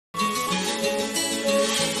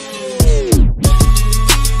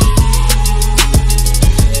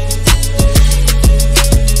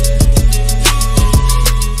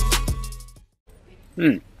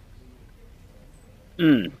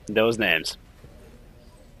Those names.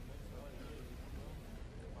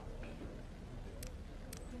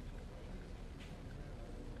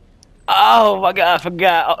 Oh my god, I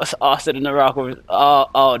forgot Austin and the Rock was.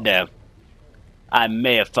 Oh damn. I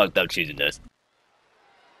may have fucked up choosing this.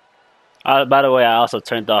 By the way, I also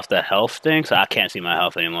turned off the health thing, so I can't see my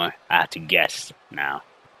health anymore. I have to guess now.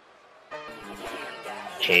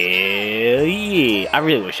 Hell yeah. I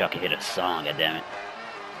really wish y'all could hear the song, goddammit.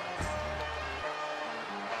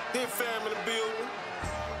 Hit fam in the building.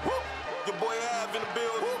 Your boy Av in the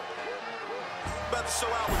building. About to show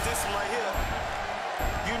out with this one right here.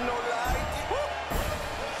 You know like it.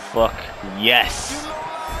 Fuck yes. You know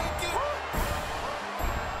like it.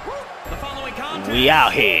 The following contest We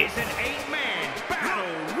out here. is an 8-man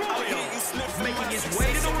battle royal, making his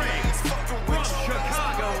way to the ring from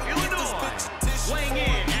Chicago, Illinois, weighing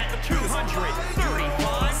in at 235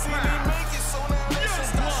 pounds.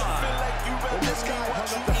 Just live. When this guy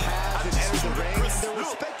hung up the pads and entered the ring, there was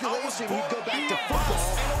speculation he'd go back to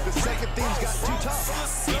football. The second things got too tough.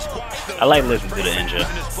 I like listening to the intro.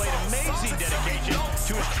 And displayed amazing dedication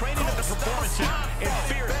to his training of the performances and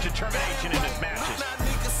fierce determination in his matches. Now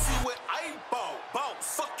niggas see what I bought.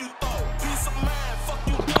 Fuck you thought. Piece of mind. Fuck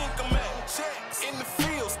you think I'm at. Checks in the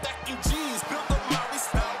field, stacking G's. Built up my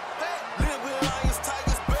respect. Live with lions,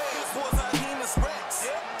 tigers, bears. Boys are hyenas, rats.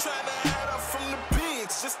 Trying to hide up from the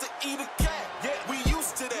pigs just to eat a cat. We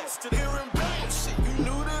used to that. Hearing bad shit. You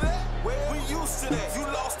new to that? We used to that. You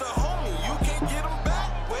lost a homie. You can't get him back.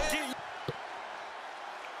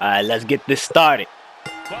 Alright, let's get this started.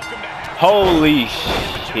 Holy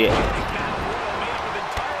shit.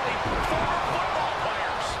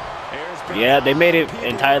 Yeah, they made it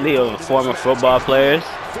entirely of former football players.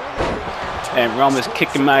 And Roman's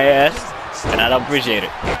kicking my ass. And I don't appreciate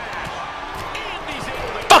it.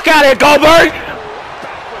 Fuck out of here, Goldberg!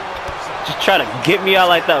 Just try to get me out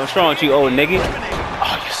like that. What's wrong with you, old nigga?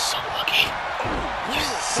 Oh, you're so lucky. You're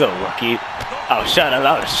so lucky. Oh, shut up.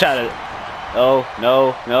 Oh, shut up. No,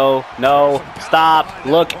 no, no, no. Stop.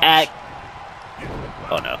 Look at.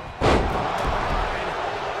 Oh, no.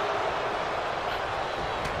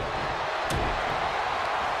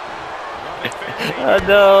 Oh,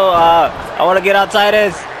 no. I want to get outside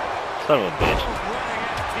this. Son of a bitch.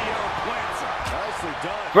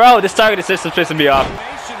 Bro, this targeting system's pissing me off.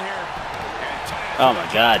 Oh, my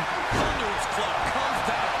God.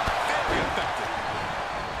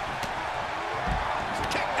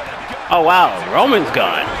 Oh wow, Roman's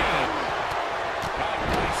gone.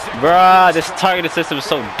 Bruh, this targeting system is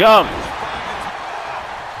so dumb.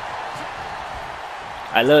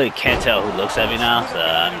 I literally can't tell who looks at me now, so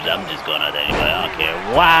I'm just going out there anyway. I don't care.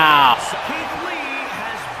 Wow.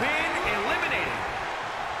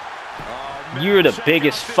 You're the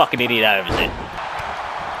biggest fucking idiot I've ever seen.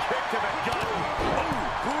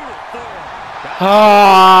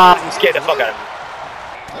 Ah, you scared the fuck out of me.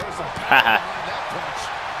 Haha.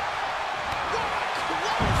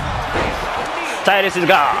 Titus is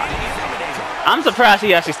gone. I'm surprised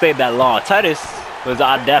he actually stayed that long. Titus was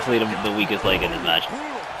definitely the weakest leg in this match.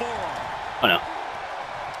 Oh no.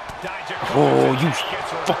 Oh, you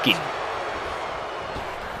fucking.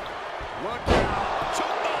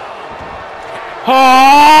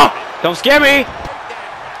 Oh! Don't scare me!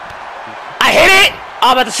 I hit it!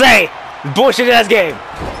 I'm about to say! Bullshit ass game.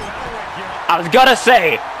 I was gonna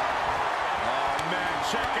say.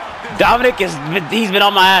 Dominic he's been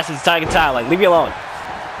on my ass since time. Like, leave me alone.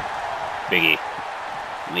 Biggie.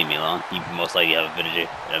 Leave me alone. You most likely have a finisher.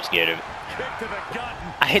 I'm scared of it.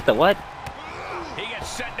 I hit the what? He gets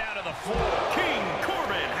sent down to the floor. King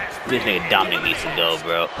Corbin has This nigga Dominic needs to go,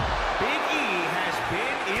 bro. Big E has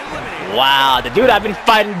been eliminated. Wow, the dude I've been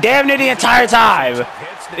fighting damn near the entire time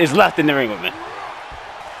is left in the ring with me.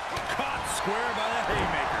 caught square by the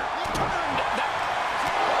haymaker.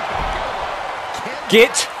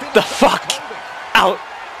 Get the fuck out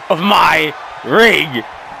of my ring,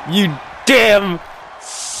 you damn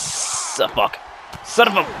fuck son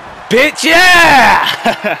of a bitch!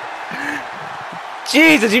 Yeah!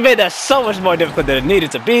 Jesus, you made that so much more difficult than it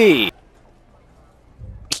needed to be.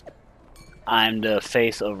 I'm the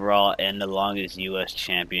face of Raw and the longest U.S.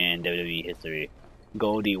 champion in WWE history.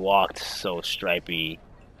 Goldie walked so Stripey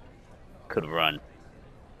could run.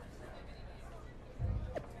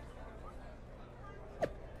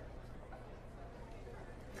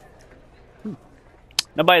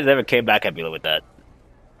 Nobody's ever came back at me with that.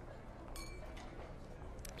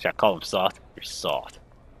 Should I call him soft? You're soft.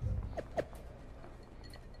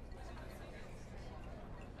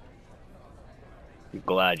 I'm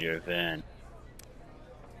glad you're a fan.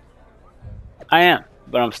 I am,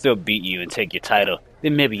 but I'm still beat you and take your title.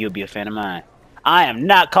 then maybe you'll be a fan of mine. I am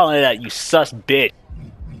not calling it out, you sus bitch.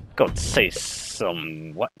 Go say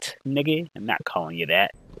some what, nigga? I'm not calling you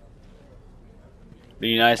that. The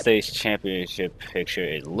United States Championship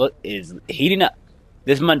picture is heating up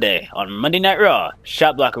this Monday on Monday Night Raw.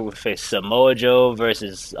 Shot Blocker will face Samoa Joe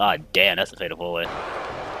versus. Ah, damn, that's a fatal four-way.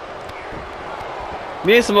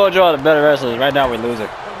 Me and Samoa Joe are the better wrestlers. Right now, we're losing.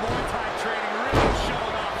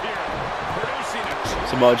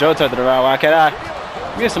 Samoa Joe turned it around. Why can't I?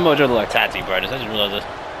 Me and Samoa Joe look like tag team brothers. I just realized this.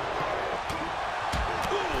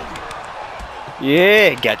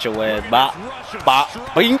 Yeah, got your ass. Bop, bop,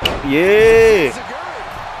 boink. Yeah.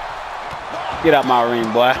 Get out my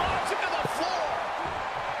ring, boy.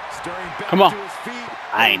 Come on.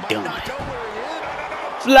 I ain't doing it.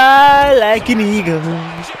 Fly like an eagle.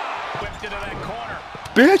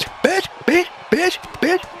 Bitch, bitch, bitch, bitch,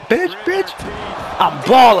 bitch, bitch, bitch. I'm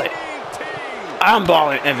balling. I'm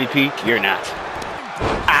balling, MVP. You're not.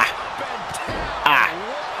 Ah. Ah.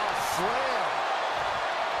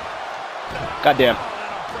 Goddamn.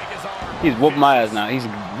 He's whooping my ass now. He's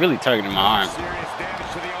really targeting my arm.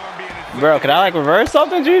 Bro, can I like reverse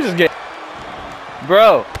something? Jesus, get.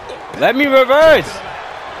 Bro, let me reverse.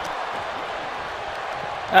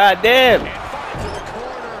 Ah, damn.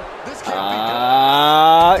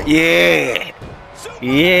 Yeah.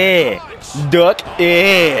 Yeah. Duck.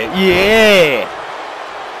 Yeah. Yeah.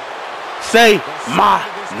 Say my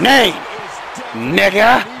name,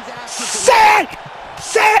 nigga. Say it.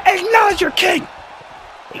 Say it. Acknowledge your king.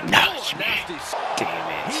 Acknowledge me.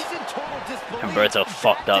 Damn it. Humberto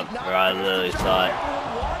fucked up, bro. I literally saw it.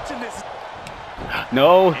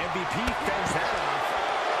 No.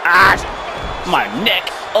 Ah. My neck.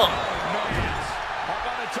 Oh.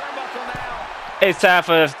 It's time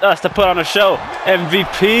for us to put on a show.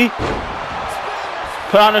 MVP.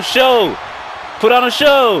 Put on a show. Put on a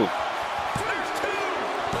show.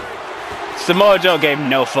 Samoa Joe gave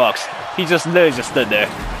no fucks. He just literally just stood there.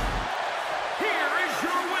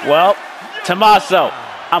 Well, Tommaso,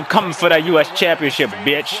 I'm coming for that U.S. Championship,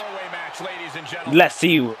 bitch. Let's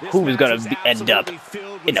see who is gonna end up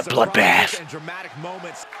in a bloodbath.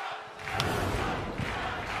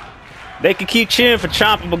 They can keep cheering for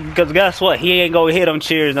Ciampa because guess what? He ain't gonna hit them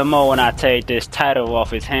cheers no more when I take this title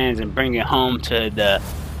off his hands and bring it home to the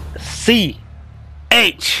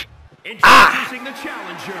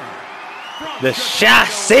the Chi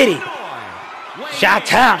City, Chi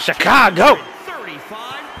Town, Chicago.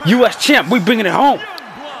 U.S. champ, we bringing it home.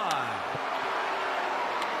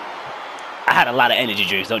 I had a lot of energy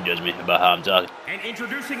drinks. Don't judge me about how I'm talking. And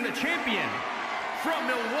introducing the champion from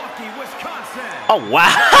Milwaukee, Wisconsin. Oh wow!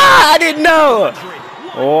 I didn't know.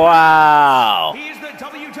 Wow. He is the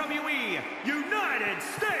WWE United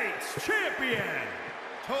States champion,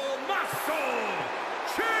 Tommaso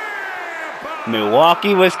Ciampa.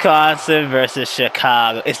 Milwaukee, Wisconsin versus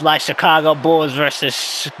Chicago. It's like Chicago Bulls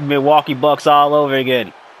versus Milwaukee Bucks all over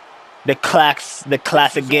again. The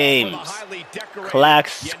classic games.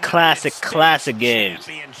 Classic games.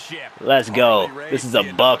 Let's go. This is a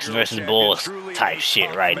Bucks versus Bulls type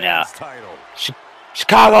shit right now.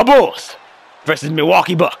 Chicago Bulls versus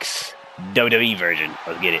Milwaukee Bucks. WWE version.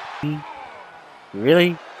 Let's get it.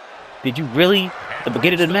 Really? Did you really? At the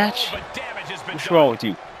beginning of the match? What's wrong with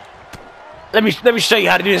you? Let me show you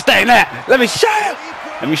how to do this thing now. Let me show you.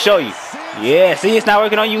 Let me show you. Yeah, see, it's not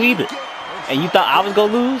working on you either. And you thought I was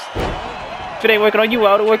gonna lose? If it ain't working on you,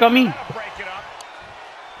 why would it work on me?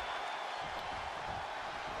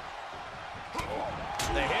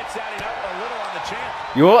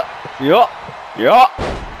 Yo.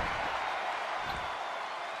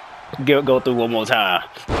 Go through one more time.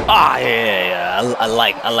 Ah, yeah. I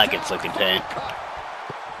like inflicting pain.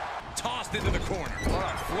 Tossed into the corner.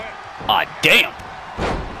 Ah, damn.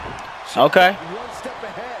 Okay.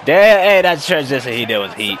 Damn, hey, that transition he did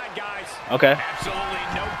was heat. Okay.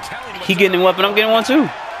 He getting a weapon, I'm getting one too.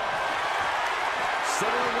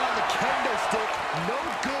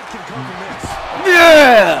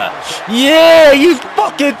 Yeah! Yeah, you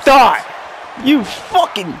fucking thought! You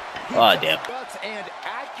fucking... Oh, damn.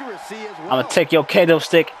 I'm gonna take your kendo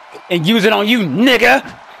stick and use it on you, nigga!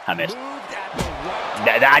 I missed.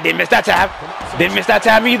 I didn't miss that time. Didn't miss that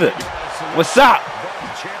time either. What's up?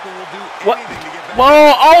 What?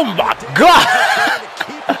 Whoa, oh my god!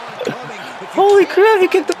 Holy crap, he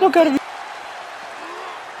kicked the fuck out of me.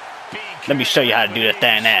 Let me show you how to do that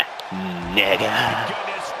thing now, nigga.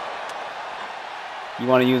 You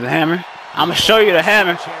want to use a hammer? I'm gonna show you the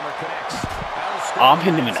hammer. Oh, I'm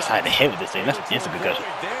hitting him in the side of the head with this thing. That's a concussion.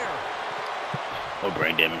 Or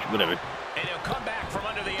brain damage, whatever. And he'll come back from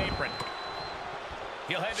under the apron.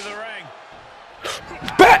 He'll head to the ring.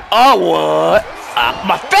 Oh, what?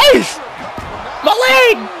 My face! My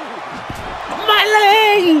leg! My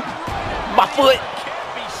leg! My foot!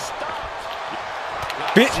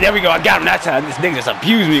 Bitch, there we go. I got him that time. This nigga just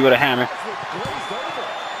abused me with a hammer.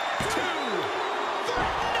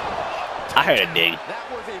 I heard a ding.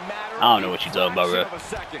 I don't know what you're talking about, bro.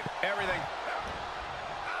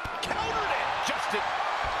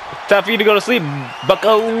 Time for you to go to sleep,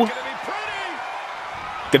 bucko.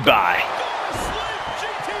 Goodbye.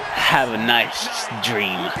 Have a nice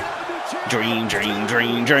dream. Dream, dream,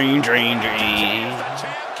 dream, dream, dream, dream.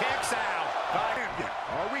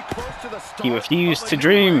 He refused to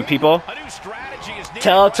dream, people.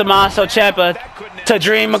 Tell Tommaso Ciampa to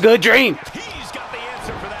dream a good dream.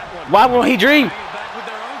 Why won't he dream?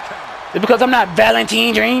 It's because I'm not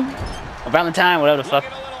Valentine Dream. Or Valentine, whatever the fuck.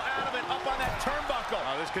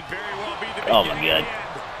 Oh my god.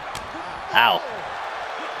 Ow.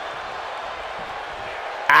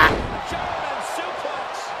 Ah.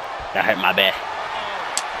 That hurt my back.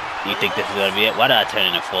 You think this is gonna be it? Why did I turn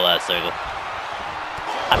in a full ass circle?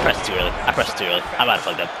 I pressed too early. I pressed too early. I might have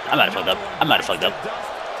fucked up. I might have fucked up. I might have fucked up.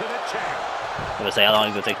 I'm gonna say how long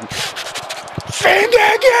it's gonna take me. Finger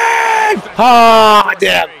again! Oh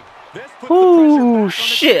damn. Ooh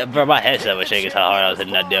shit, bro. My headset was shaking so hard I was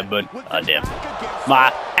hitting that damn button. Oh damn.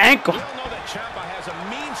 My ankle.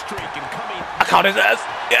 I caught his ass.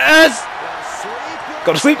 Yes!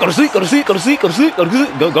 Go to sleep, go to sleep, go to sleep, go to sleep, go to sleep, go to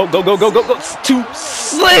sleep. Go, go, go, go, go, go, go. To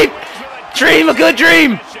sleep! Dream a good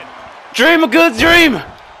dream! Dream a good dream!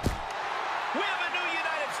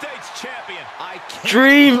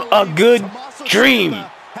 Dream a good dream!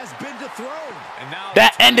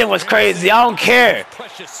 That ending was crazy. I don't care.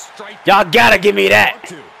 Y'all gotta give me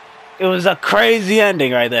that. It was a crazy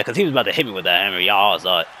ending right there because he was about to hit me with that hammer. Y'all all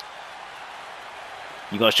saw it.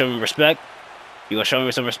 You gonna show me respect? You gonna show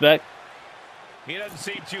me some respect? He doesn't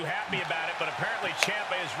seem too happy about it, but apparently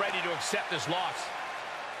Ciampa is ready to accept this loss.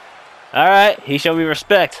 Alright, he showed me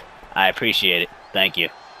respect. I appreciate it. Thank you.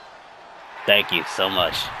 Thank you so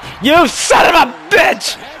much. You son of a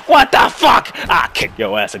bitch! What the fuck? I'll kick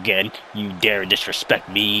your ass again. You dare disrespect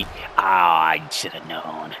me? Oh, I should have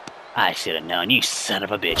known. I should have known. You son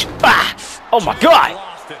of a bitch. Ah! Oh my god!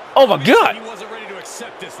 Oh my god! He wasn't ready to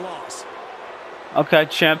accept this loss. Okay,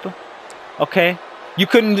 Ciampa. Okay. You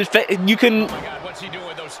couldn't you couldn't. Oh my God, what's he doing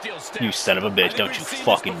with those steel steps? You son of a bitch, don't you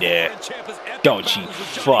fucking dare. Don't you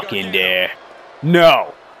fucking dare.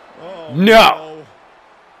 No. No.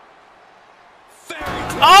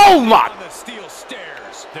 Oh my. The steel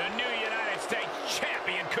stairs. The new United States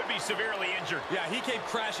champion could be severely injured. Yeah, he came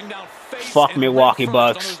crashing down face. Fuck Milwaukee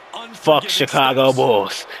Bucks. Fuck Chicago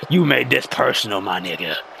Bulls. You made this personal, my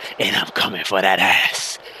nigga. And I'm coming for that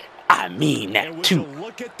ass. I mean that too.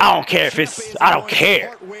 I don't care if it's. I don't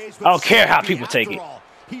care. I don't care how people take it.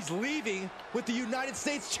 He's leaving with the United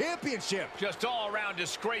States Championship. Just all-around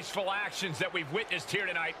disgraceful actions that we've witnessed here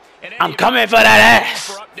tonight. I'm coming for that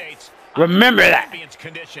ass. Remember that.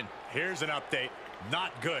 Condition. Here's an update.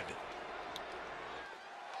 Not good.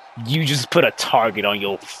 You just put a target on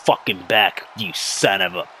your fucking back, you son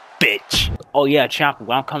of a bitch. Oh yeah, Ciampa,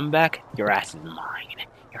 when I'm coming back, your ass is mine.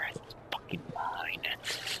 Your ass is fucking mine.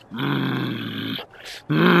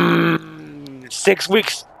 6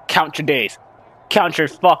 weeks. Count your days. Count your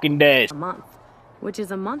fucking days. A month, which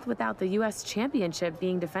is a month without the U.S. Championship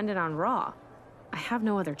being defended on Raw. I have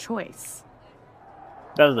no other choice.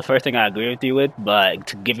 That was the first thing I agree with you with, but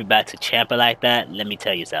to give it back to Ciampa like that, let me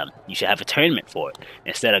tell you something. You should have a tournament for it,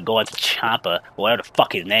 instead of going to Ciampa, or whatever the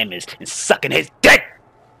fuck his name is, and sucking his dick!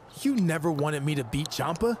 You never wanted me to beat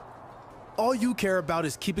Ciampa? All you care about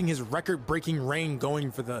is keeping his record-breaking reign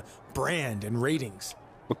going for the brand and ratings.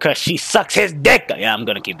 Because she sucks his dick! Yeah, I'm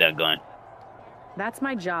gonna keep that going. That's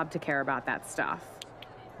my job to care about that stuff.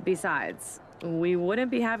 Besides, we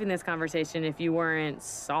wouldn't be having this conversation if you weren't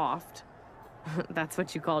soft. That's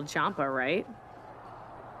what you called Ciampa, right?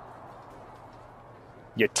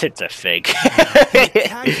 Your tits are fake. He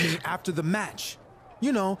tagged me after the match.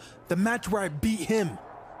 You know, the match where I beat him.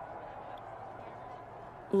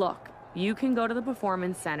 Look, you can go to the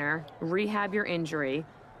Performance Center, rehab your injury,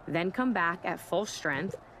 then come back at full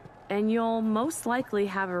strength, and you'll most likely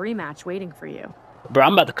have a rematch waiting for you. Bro,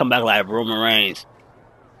 I'm about to come back like Roman Reigns.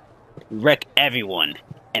 Wreck everyone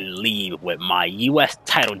and leave with my U.S.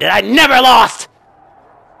 title that I never lost!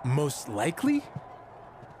 Most likely?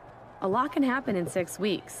 A lot can happen in 6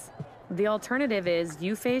 weeks. The alternative is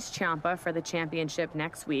you face Ciampa for the championship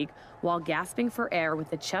next week while gasping for air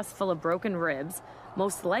with a chest full of broken ribs,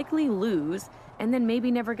 most likely lose, and then maybe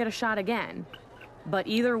never get a shot again. But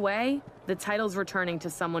either way, the title's returning to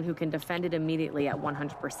someone who can defend it immediately at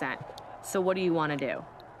 100%. So what do you want to do?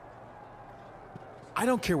 I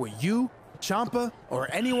don't care what you, Ciampa,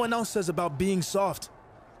 or anyone else says about being soft.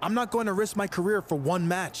 I'm not going to risk my career for one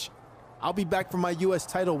match. I'll be back for my US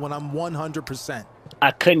title when I'm 100%. I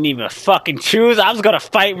couldn't even fucking choose. I was gonna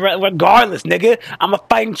fight regardless, nigga. I'm a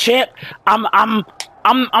fighting champ. I'm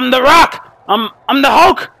the Rock. I'm the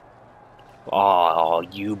Hulk. Oh,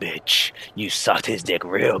 you bitch. You sucked his dick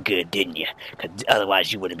real good, didn't you? Cause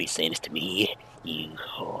otherwise you wouldn't be saying this to me, you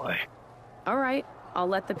whore. All right, I'll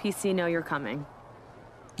let the PC know you're coming.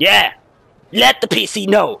 Yeah, let the PC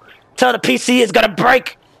know. Tell the PC it's gonna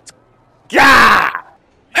break. Yeah.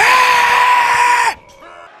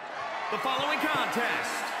 The following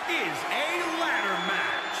contest is a ladder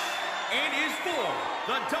match and is for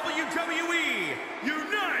the WWE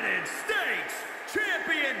United States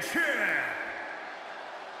Championship.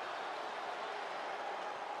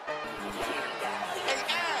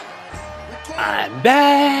 I'm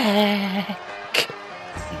back.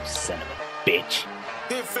 You son of a bitch.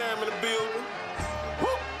 Hit fam in the building. Woo.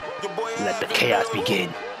 Your boy Let the Av in chaos building. begin.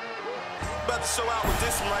 About to show out with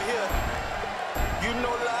this one right here. You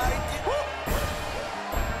know, like it. Woo.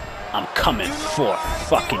 I'm coming for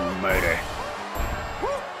fucking murder.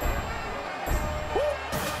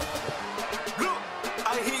 Look,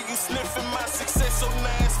 I hear you sniffing my success, so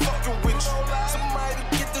nice fucking with you. Somebody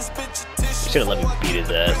get this bitch a tissue. Should have let me beat his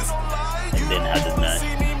ass and then had this match.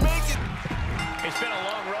 It's been a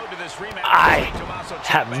long road to this rematch. I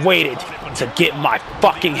have waited to get my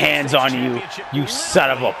fucking hands on you, you son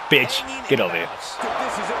of a bitch. Get over here. This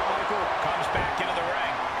is it, Michael. Comes back into the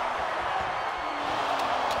ring.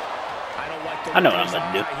 I don't like the I know what I'm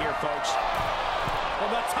gonna do. here, folks.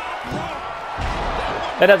 From the top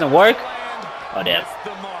rope. That doesn't work? Oh, damn.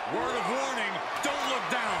 The mark. Word of warning. Don't look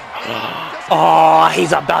down. Oh,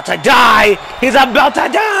 he's about to die. He's about to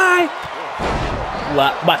die.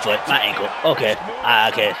 My foot, my ankle. Okay.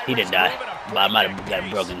 Okay, he didn't die. But I might have got a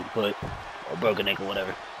broken foot or broken ankle,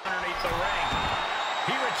 whatever. Underneath the ring.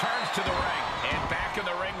 He returns to the ring. And back in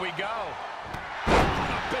the ring we go. A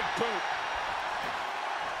big boot.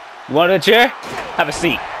 You want a chair? Have a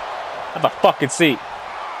seat. Have a fucking seat.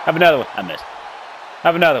 Have another one. I missed.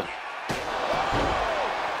 Have another one.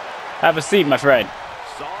 Have a seat, my friend.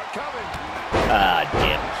 Saw it coming. Ah,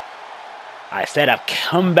 damn. I said I've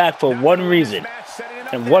come back for one reason.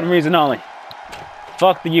 And one reason only.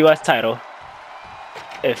 Fuck the US title.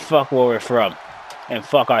 And fuck where we're from. And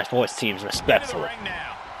fuck our sports teams respectfully.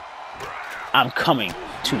 I'm coming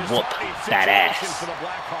to whoop that ass. For the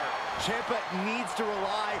Blackheart. Ciampa needs to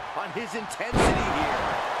rely on his intensity here.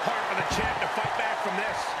 Hard for the champ to fight back from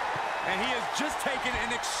this. And he has just taken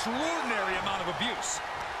an extraordinary amount of abuse.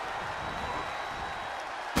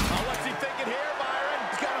 What's he thinking here, Byron?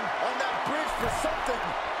 He's got him on that bridge for something.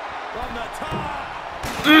 From the top.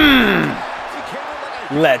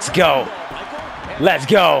 Let's go. Let's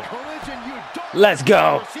go. Let's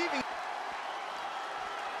go.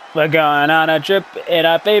 We're going on a trip in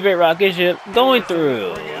our favorite rocket ship, going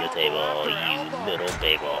through the table, you little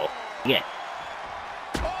bagel. Yeah.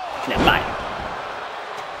 Never mind.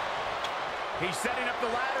 He's setting up the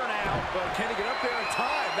ladder now. But can he get up there in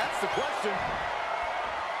time? That's the question.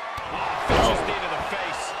 Vicious knee to the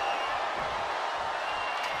face.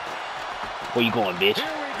 Where you going, bitch?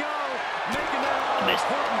 Here we go. Making that I missed.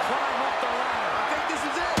 important climb up the ladder. I think this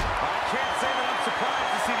is it. I can't say that I'm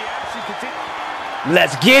surprised to see the action continue.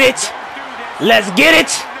 Let's get it. Let's get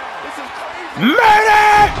it. This is crazy.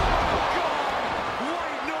 Murder!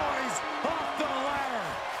 White noise off the ladder.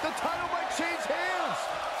 The title might change hands.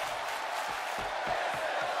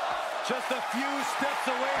 Just a few steps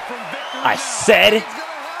away from victory. I said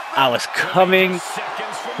I was coming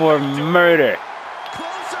for murder.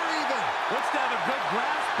 Closer even. Looks to have a good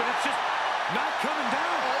grasp, but it's just not coming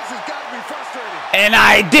down. Oh, this has got to be frustrating. And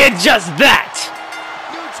I did just that.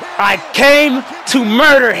 New I champion. came to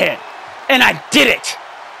murder him. And I did it.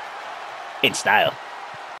 In style.